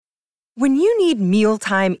When you need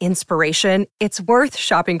mealtime inspiration, it's worth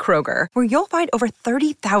shopping Kroger, where you'll find over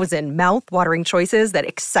 30,000 mouth-watering choices that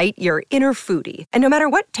excite your inner foodie. And no matter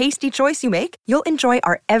what tasty choice you make, you'll enjoy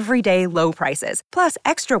our everyday low prices, plus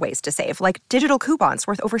extra ways to save, like digital coupons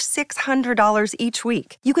worth over $600 each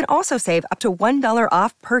week. You can also save up to $1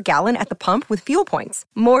 off per gallon at the pump with fuel points.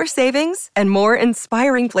 More savings and more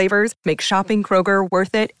inspiring flavors make shopping Kroger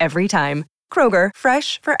worth it every time. Kroger,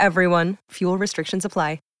 fresh for everyone. Fuel restrictions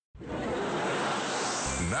apply.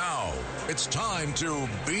 Now, it's time to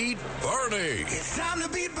Beat Bernie. It's time to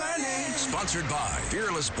beat Bernie. Sponsored by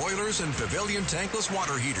Fearless Boilers and Pavilion Tankless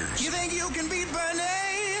Water Heaters. You think you can beat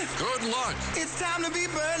Bernie? Good luck. It's time to beat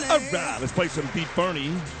Bernie. All right, let's play some Beat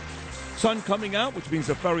Bernie. Sun coming out, which means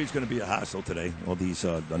the ferry's going to be a hassle today. All these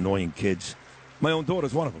annoying kids. My own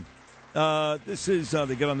daughter's one of them. This is,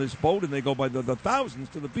 they get on this boat and they go by the thousands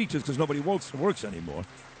to the beaches because nobody works anymore.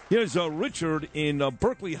 Here's Richard in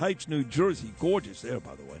Berkeley Heights, New Jersey. Gorgeous there,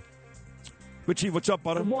 by the way. Richie, what's up,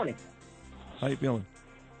 brother? Good morning. How you feeling?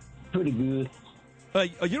 Pretty good.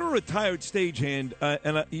 You're a retired stagehand,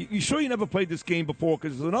 and you sure you never played this game before?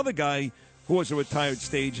 Because there's another guy who was a retired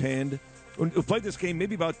stagehand who played this game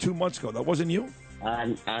maybe about 2 months ago. That wasn't you?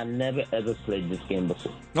 I never, ever played this game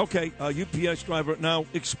before. Okay, UPS driver. Now,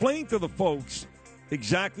 explain to the folks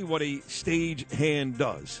exactly what a stagehand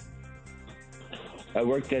does. I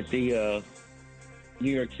worked at the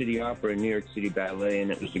New York City Opera and New York City Ballet, and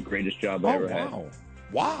it was the greatest job I ever had.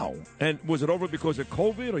 Wow. And was it over because of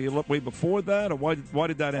COVID, or you left way before that, or why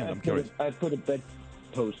did that end? I'm curious. I put a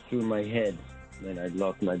bedpost through my head, and I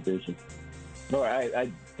lost my vision. Or I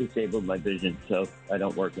disabled my vision, so I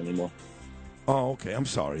don't work anymore. Oh, okay. I'm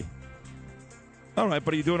sorry. All right,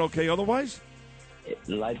 but are you doing okay otherwise?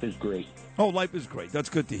 Life is great. Oh, life is great. That's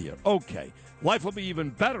good to hear. Okay. Life will be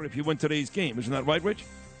even better if you win today's game. Isn't that right, Rich?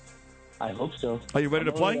 I hope so. Are you ready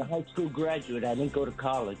to play? I'm only a high school graduate. I didn't go to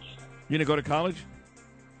college. You didn't go to college?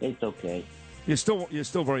 It's okay. You're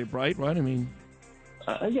still very bright, right? I mean...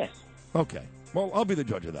 Yes. Okay. Well, I'll be the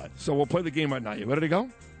judge of that. So we'll play the game right now. You ready to go?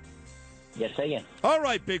 Yes, I am. All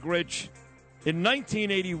right, Big Rich. In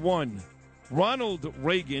 1981... Ronald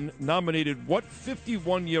Reagan nominated what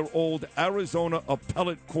 51-year-old Arizona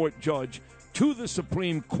appellate court judge to the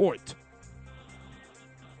Supreme Court?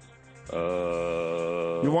 You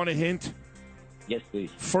want a hint? Yes, please.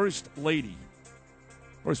 First lady.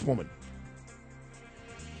 First woman.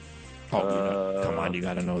 Oh, come on, you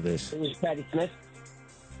got to know this. It was Patti Smith.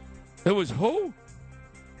 It was who?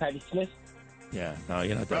 Patti Smith. Yeah, no,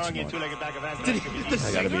 you're not that smart. I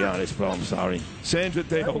I got to be honest, bro. I'm sorry. Sandra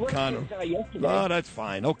Day O'Connor. Oh, that's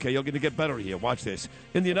fine. Okay, you're going to get better here. Watch this.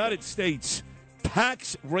 In the United States,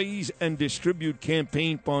 PACs raise and distribute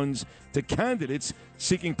campaign funds to candidates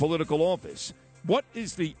seeking political office. What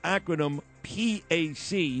is the acronym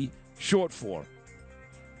PAC short for?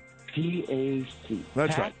 PAC.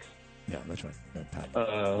 That's PAC? right. Yeah, that's right. Yeah, PAC.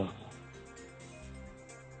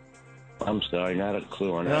 I'm sorry, not a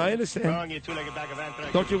clue on that. No, I understand.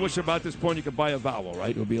 Don't you wish about this point you could buy a vowel,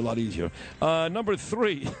 right? It would be a lot easier. Number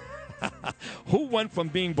 3. Who went from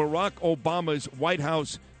being Barack Obama's White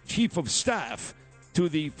House chief of staff to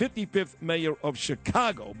the 55th mayor of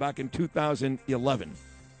Chicago back in 2011?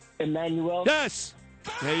 Emmanuel? Yes!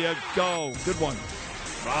 There you go. Good one.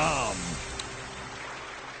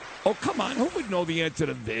 Oh, come on. Who would know the answer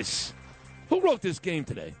to this? Who wrote this game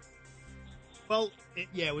today? Well,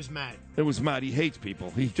 it was Matt. It was Matt. He hates people.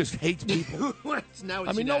 He just hates people. Now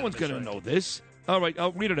I mean, no one's going to know this. All right,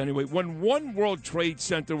 I'll read it anyway. When One World Trade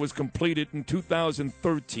Center was completed in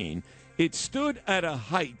 2013, it stood at a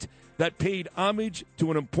height that paid homage to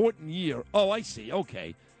an important year. Oh, I see.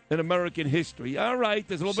 Okay. In American history. All right,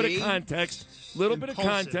 there's a little bit of context. Bit of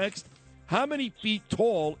context. How many feet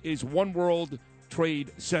tall is One World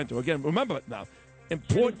Trade Center? Again, remember it now.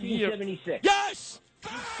 Important year. 1776. Yes! You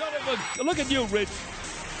son of a... Look at you, Rich.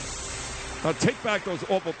 Now, take back those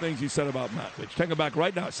awful things you said about Matt, Rich. Take them back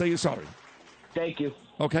right now. Say you're sorry. Thank you.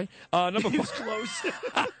 Okay. Number 5. Close.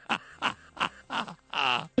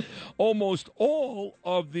 Almost all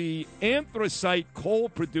of the anthracite coal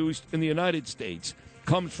produced in the United States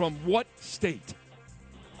comes from what state?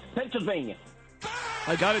 Pennsylvania.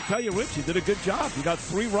 I got to tell you, Rich, you did a good job. You got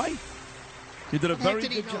 3 right. You did a very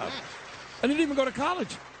good job. I didn't even go to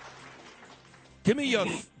college. Give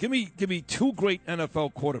me 2 great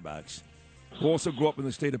NFL quarterbacks who also grew up in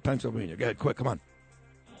the state of Pennsylvania. Go ahead, quick, come on.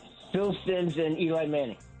 Phil Simms and Eli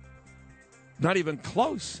Manning. Not even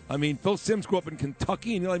close. I mean, Phil Simms grew up in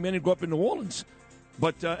Kentucky, and Eli Manning grew up in New Orleans.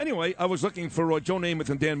 But anyway, I was looking for Joe Namath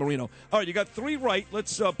and Dan Marino. All right, you got 3 right.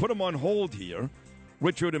 Let's put them on hold here.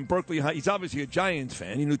 Richard in Berkeley High. He's obviously a Giants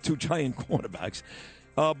fan. He knew 2 Giant quarterbacks.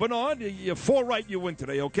 Bernard, you're 4 right, you win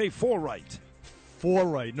today, okay? 4 right. 4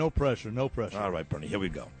 right. No pressure. No pressure. All right, Bernie, here we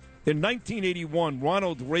go. In 1981,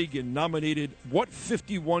 Ronald Reagan nominated what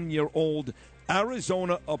 51-year-old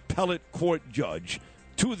Arizona appellate court judge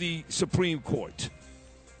to the Supreme Court?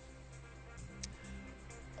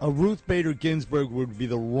 Ruth Bader Ginsburg would be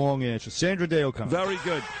the wrong answer. Sandra Day O'Connor. Very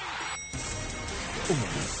good.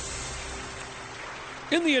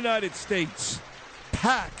 In the United States,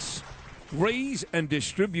 PACs raise and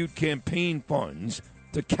distribute campaign funds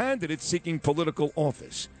to candidates seeking political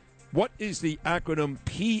office. What is the acronym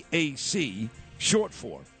PAC short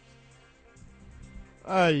for?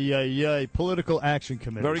 Political Action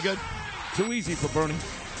Committee. Very good. Too easy for Bernie.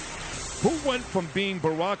 Who went from being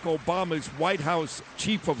Barack Obama's White House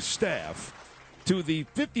chief of staff to the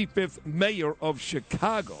 55th mayor of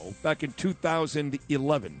Chicago back in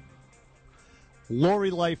 2011?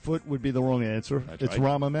 Lori Lightfoot would be the wrong answer. It's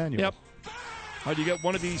right. Rahm Emanuel. Yep. How'd you get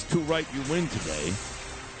one of these 2 right? You win today.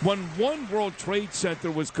 When One World Trade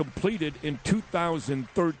Center was completed in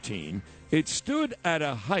 2013, it stood at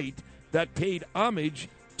a height that paid homage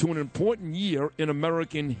to an important year in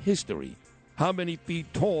American history. How many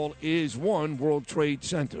feet tall is One World Trade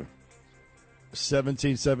Center?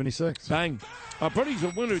 1776. Bang. Bernie's a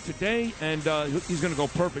winner today, and he's going to go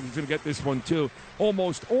perfect. He's going to get this one, too.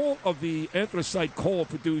 Almost all of the anthracite coal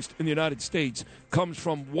produced in the United States comes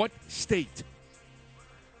from what state?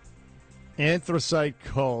 Anthracite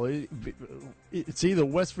coal. It's either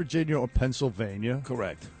West Virginia or Pennsylvania.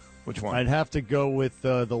 Correct. Which one? I'd have to go with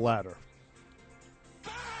the latter.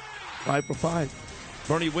 5 for 5.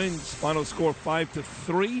 Bernie wins. Final score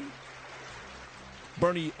 5-3.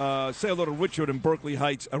 Bernie, say hello to Richard in Berkeley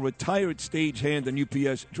Heights, a retired stagehand and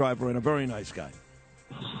UPS driver, and a very nice guy.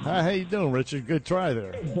 Hi, how you doing, Richard? Good try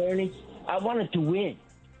there. Bernie, I wanted to win.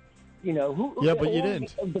 You know, who Yeah, but you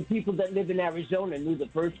didn't. Of the people that live in Arizona knew the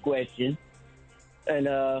first question. And,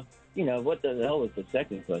 you know, what the hell was the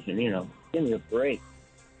second question? You know, give me a break.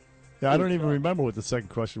 Yeah, I don't even remember what the second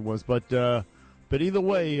question was, but either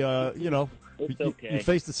way, you know, It's okay. you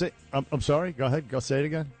faced the same. I'm sorry. Go ahead. Go say it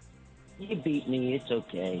again. You beat me. It's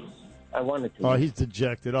okay. I wanted to Oh, win. he's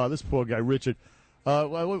dejected. Oh, this poor guy, Richard.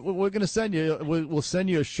 Well, we're going to send you. We'll send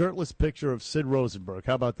you a shirtless picture of Sid Rosenberg.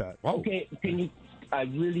 How about that? Whoa. Okay, can you? I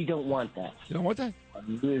really don't want that. You don't want that? I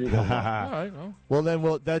really don't want that. All right. Well. Well, then,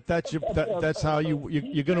 that's how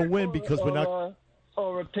you're going to win because we're not.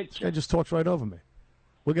 Or a This picture. guy just talks right over me.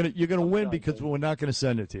 You're going to win because we're not going to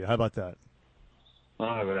send it to you. How about that?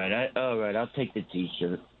 All right. I'll take the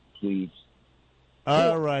T-shirt, please.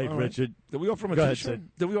 All right, All right. Richard. Did we offer him a Go ahead, T-shirt? Sid.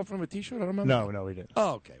 Did we offer him a T-shirt? I don't remember. No, we didn't.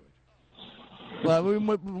 Oh, okay. Well,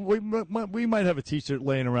 we might have a T-shirt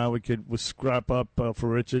laying around. We'll scrap up for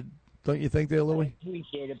Richard. Don't you think, there, Louie?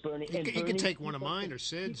 Appreciate it, Bernie. You And can Bernie, take one of mine or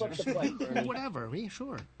Sid's or keep up the fight, Bernie. whatever. I mean,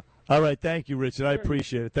 sure. All right, thank you, Richard. I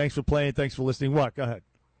appreciate it. Thanks for playing. Thanks for listening. What? Go ahead.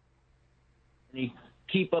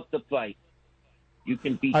 Keep up the fight. You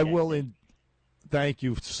can beat. I that will. thing. Thank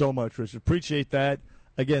you so much, Richard. Appreciate that.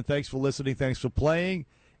 Again, thanks for listening. Thanks for playing.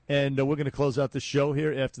 And we're going to close out the show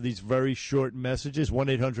here after these very short messages.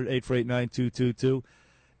 1-800-848-9222.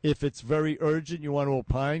 If it's very urgent, you want to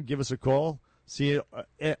opine, give us a call. See you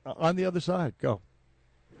on the other side. Go.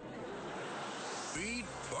 Beat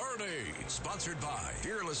Bernie. Sponsored by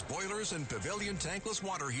Fearless Boilers and Pavilion Tankless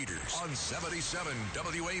Water Heaters on 77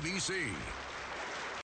 WABC.